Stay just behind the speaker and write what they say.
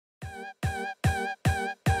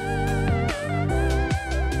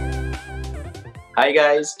Hi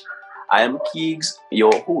guys, I am Keegs,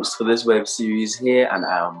 your host for this web series here, and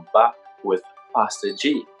I am back with Pastor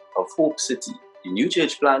J of Hope City, the new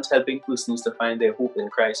church plant helping persons to find their hope in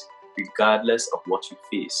Christ regardless of what you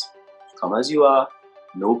face. Come as you are,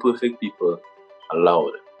 no perfect people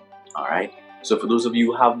allowed. Alright, so for those of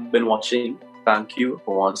you who have been watching, thank you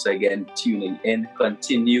for once again tuning in.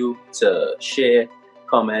 Continue to share,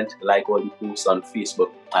 comment, like all the posts on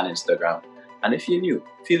Facebook and Instagram. And if you're new,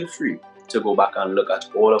 feel free to go back and look at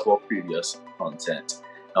all of our previous content.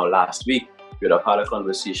 Now, last week, we had a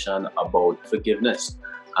conversation about forgiveness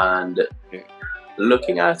and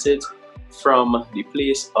looking at it from the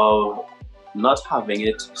place of not having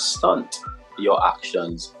it stunt your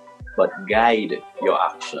actions, but guide your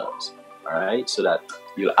actions, all right? So that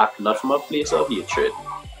you'll act not from a place of hatred,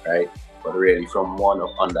 right? But really from one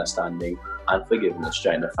of understanding and forgiveness,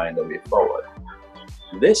 trying to find a way forward.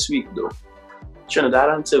 This week, though, Trinidad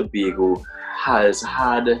and Tobago has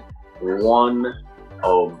had one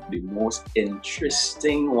of the most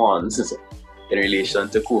interesting ones in relation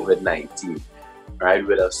to COVID-19. Right,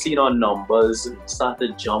 we have seen our numbers start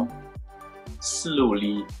to jump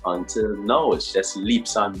slowly until now it's just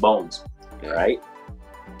leaps and bounds. Right,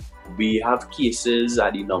 we have cases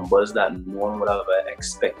at the numbers that no one would have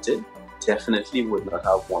expected, definitely would not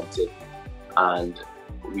have wanted, and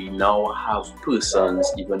we now have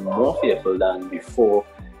persons even more fearful than before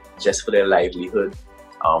just for their livelihood.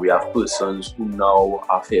 We have persons who now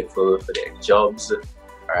are fearful for their jobs,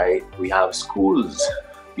 right? We have schools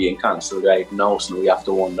being cancelled right now, so we have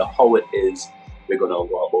to wonder how it is we're going to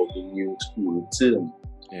go about the new school term,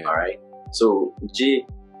 all right? So, Jay,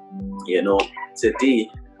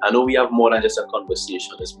 today, I know we have more than just a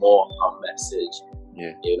conversation, it's more a message.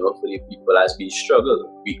 For the people as we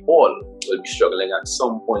struggle, we all will be struggling at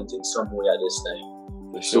some point in some way at this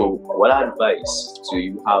time. So what advice do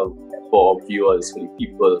you have for our viewers, for the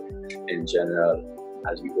people in general,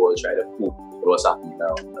 as we all try to cope with what's happening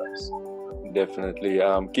around us? Definitely.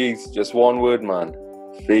 Keys, just one word, man.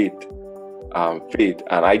 Faith. Faith.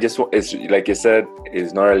 And it's like you said,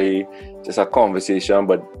 it's not really just a conversation,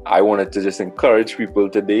 but I wanted to just encourage people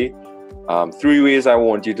today. 3 ways I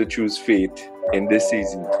want you to choose faith in this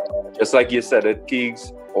season. Just like you said it,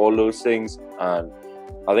 Keegs, all those things. And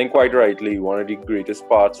I think quite rightly, one of the greatest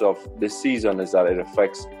parts of this season is that it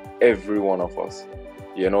affects every one of us.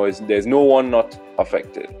 There's no one not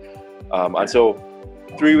affected. And so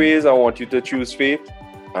 3 ways I want you to choose faith.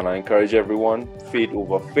 And I encourage everyone, faith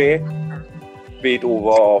over fear, faith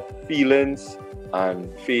over our feelings,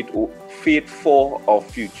 and faith for our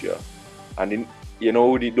future. And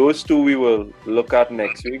those two we will look at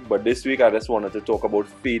next week, but this week I just wanted to talk about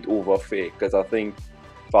faith over fear, because I think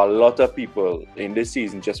for a lot of people in this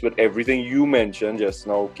season, just with everything you mentioned just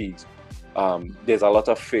now, Keith, there's a lot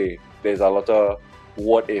of fear. There's a lot of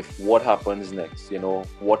what happens next,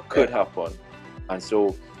 what could happen. And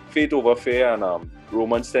so faith over fear, and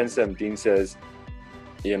Romans 10:17 says,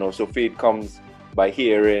 so faith comes by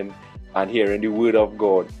hearing, and hearing the word of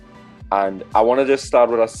God. And I want to just start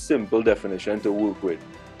with a simple definition to work with.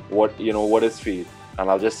 What is faith?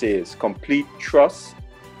 And I'll just say it's complete trust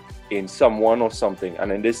in someone or something.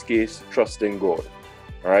 And in this case, trust in God.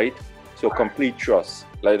 All right? So complete trust.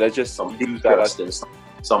 Like, let's just use that as in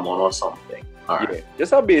someone or something. All right. Yeah,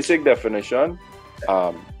 just a basic definition.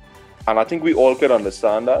 And I think we all could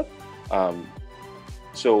understand that.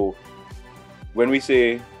 So when we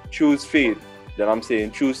say choose faith, then I'm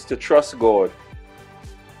saying choose to trust God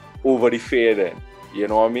over the fear then, you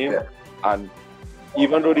know what I mean? Yeah. And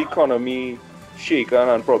even though the economy shaken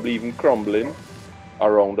and probably even crumbling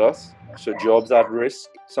around us, so jobs at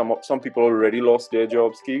risk, some people already lost their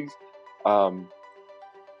jobs, Keegs.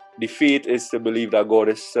 The faith is to believe that God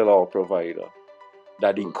is still our provider,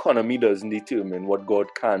 that the economy doesn't determine what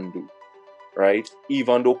God can do, right?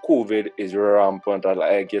 Even though COVID is rampant, and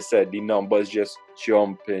like you said, the numbers just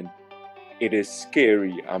jumping, it is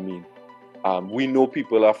scary. I mean, we know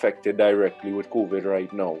people are affected directly with COVID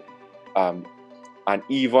right now. And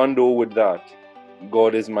even though with that,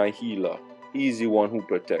 God is my healer. He's the one who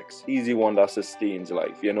protects. He's the one that sustains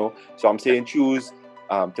life, So I'm saying choose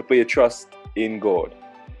to put your trust in God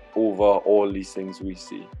over all these things we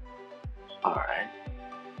see. All right.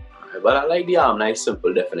 But I like the nice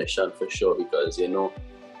simple definition for sure, because,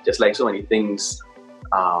 just like so many things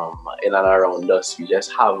in and around us, we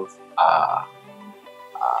just have a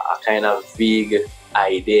kind of vague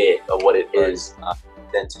idea of what it is,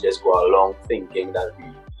 then to just go along thinking that we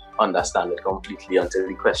understand it completely until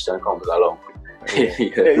the question comes along.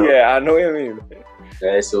 Yeah, I know what you mean.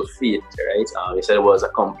 Right, so faith, right? You said it was a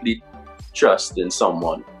complete trust in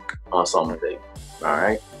someone or something. All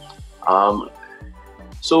right.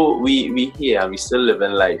 So we here and we still live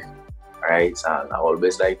in life, right? And I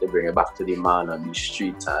always like to bring it back to the man on the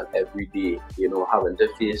streets and every day, having to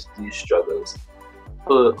face these struggles.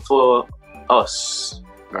 For us,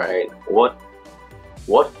 right?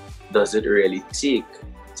 What does it really take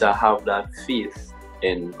to have that faith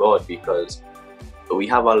in God? Because we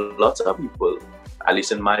have a lot of people, at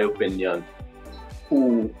least in my opinion,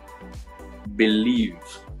 who believe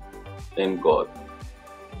in God.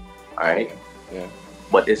 Alright? Yeah.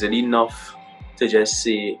 But is it enough to just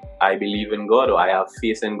say, I believe in God or I have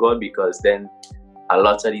faith in God? Because then a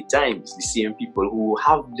lot of the times, the same people who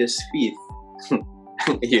have this faith,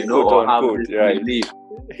 or have this belief,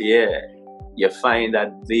 you find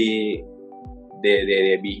that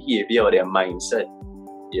their behavior or their mindset,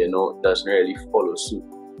 doesn't really follow suit.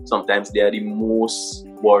 Sometimes they are the most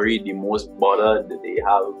worried, the most bothered. They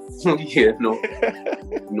have,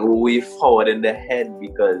 no way forward in their head,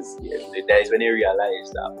 because that is when they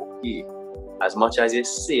realize that, okay, as much as you're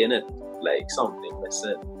saying it like something,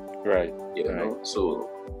 listen. Right. So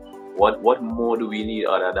what more do we need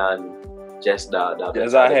other than just that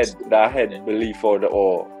head belief or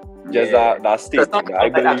that statement that I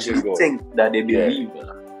believe in God. Think that they believe.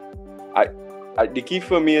 I the key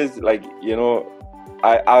for me is like,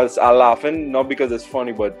 I was laughing not because it's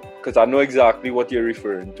funny, but because I know exactly what you're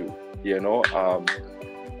referring to.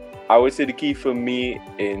 I would say the key for me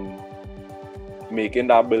in making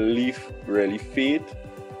that belief really faith,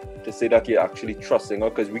 to say that you're actually trusting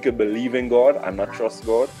God, because we could believe in God and not trust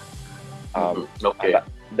God. Okay.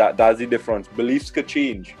 That's the difference. Beliefs could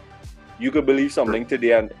change. You could believe something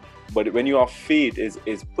today, but when you have faith,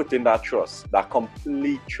 is putting that trust, that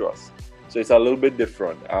complete trust. So it's a little bit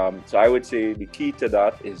different. So I would say the key to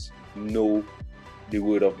that is know the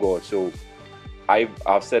Word of God. So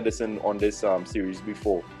I've said this on this series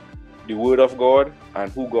before. The Word of God and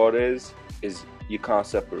who God is you can't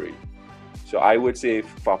separate. So I would say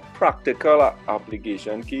for practical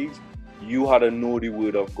application, Keegs, you had to know the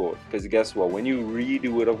Word of God. Because guess what? When you read the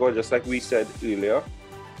Word of God, just like we said earlier,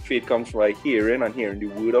 faith comes by hearing and hearing the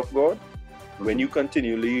Word of God. When you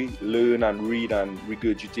continually learn and read and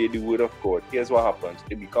regurgitate the Word of God, here's what happens.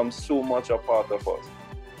 It becomes so much a part of us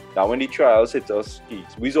that when the trials hit us,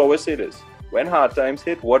 Keegs, we always say this, when hard times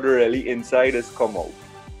hit, what really inside is come out.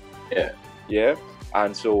 Yeah.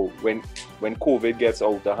 And so when COVID gets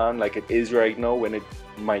out of hand, like it is right now, when it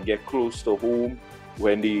might get close to home,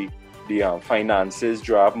 when the finances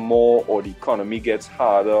drop more or the economy gets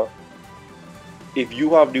harder, if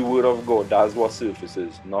you have the Word of God, that's what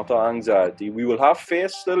surfaces, not our anxiety. We will have fear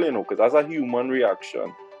still, because that's a human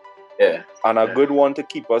reaction. And a good one to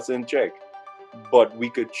keep us in check. But we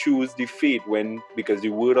could choose the faith because the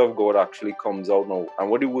Word of God actually comes out now. And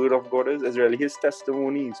what the Word of God is really His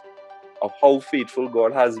testimonies of how faithful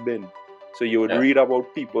God has been. So you would read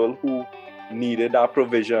about people who needed that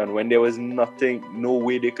provision when there was nothing, no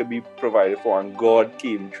way they could be provided for, and God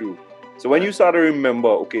came through. So when you start to remember,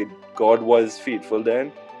 okay, God was faithful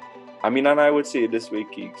then, and I would say this way,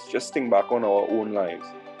 Keeks, just think back on our own lives.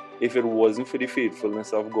 If it wasn't for the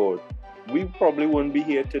faithfulness of God, we probably wouldn't be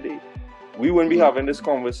here today. We wouldn't be having this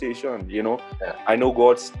conversation, I know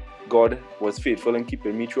God was faithful in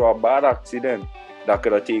keeping me through a bad accident that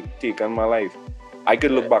could have taken my life. I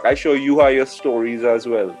could look back. I sure you have your stories as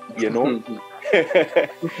well,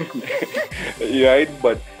 right?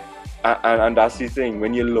 But and that's the thing,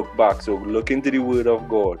 when you look back, so look into the Word of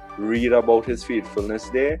God, read about His faithfulness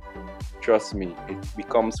there. Trust me, it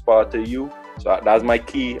becomes part of you. So that's my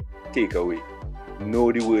key takeaway.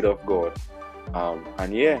 Know the Word of God.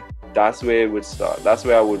 And that's where it would start. That's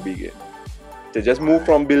where I would begin. To just move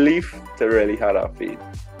from belief to really have that faith.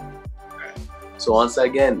 So once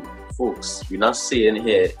again, folks, we're not saying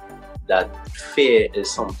here that fear is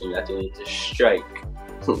something that you need to strike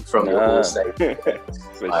from your whole side.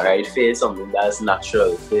 Alright, fear is something that's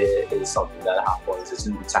natural. Fear is something that happens.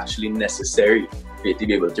 It's actually necessary for you to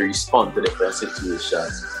be able to respond to different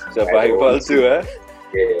situations. Survival too, eh?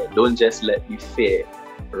 Yeah, don't just let the fear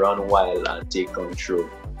run wild and take control.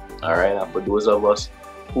 Alright, and for those of us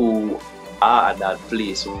who are at that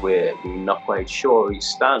place where we're not quite sure we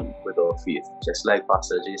stand with our faith, just like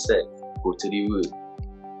Pastor J said, go to the Word.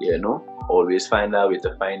 Always find a way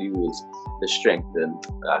to find the ways to strengthen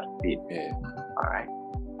that faith. Alright.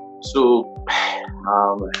 So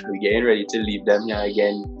we're getting ready to leave them here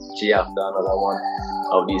again, Jay, after another one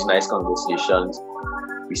of these nice conversations.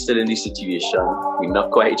 We're still in this situation. We're not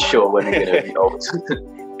quite sure when we're gonna be out.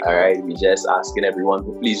 Alright, we're just asking everyone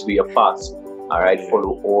to please do your part. Alright,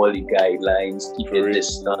 follow all the guidelines, keep your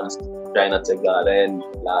distance, try not to gather in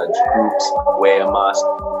large groups, wear a mask,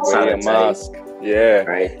 sanitize. Yeah.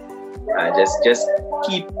 Right? And just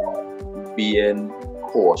keep being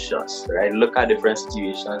cautious, right? Look at different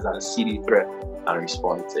situations and see the threat and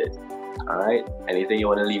respond to it. All right. Anything you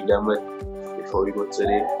want to leave them with before we go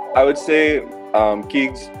today? I would say,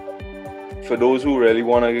 Keegs, for those who really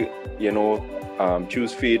want to,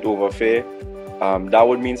 choose faith over fear, that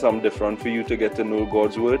would mean something different for you to get to know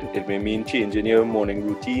God's word. It may mean changing your morning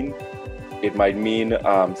routine. It might mean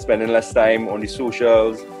spending less time on the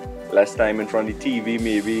socials, less time in front of the TV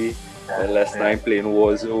maybe, and less time playing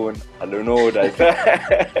Warzone. I don't know that.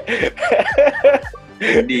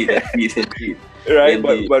 Indeed. Right,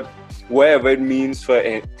 Indeed. but wherever it means for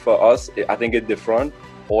us, I think it's different.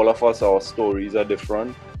 All of us, our stories are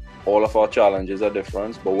different. All of our challenges are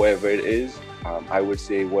different. But wherever it is, I would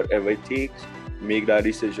say whatever it takes, make that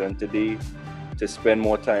decision today to spend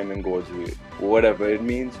more time in God's word. Whatever it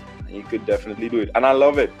means, you could definitely do it. And I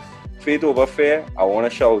love it. Faith over fear. I want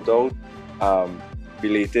to shout out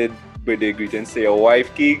belated birthday greetings to your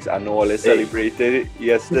wife, Keegs. I know all is celebrated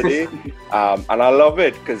yesterday. And I love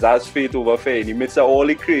it because that's faith over fear. In the midst of all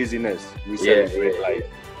the craziness, we celebrate life.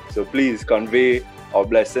 So please convey our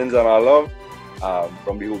blessings and our love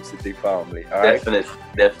from the Hope City family. All right?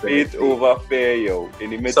 Definitely. Faith over fear, yo. In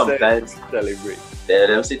the midst Sometimes of celebrate. There are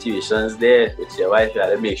them situations there with your wife. You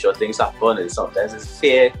have to make sure things happen, and sometimes it's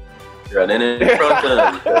fear running in front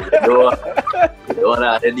of them. You don't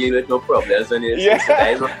want to deal with no problems when you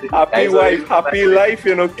happy wife, happy life,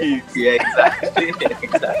 Keegs. Yeah, exactly.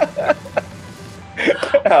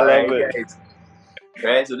 I love it. Guys.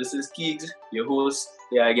 Right, so this is Keegs, your host,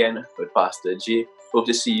 here again with Pastor J. Hope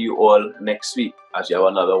to see you all next week as we have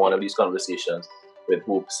another one of these conversations with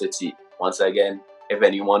Hope City. Once again, if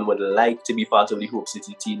anyone would like to be part of the Hope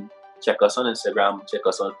City team, check us on Instagram, check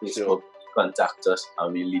us on Facebook, contact us,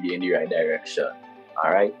 and we'll lead you in the right direction.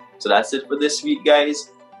 Alright, so that's it for this week,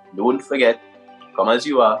 guys. Don't forget, come as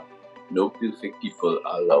you are, no perfect people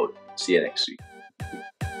allowed. See you next week.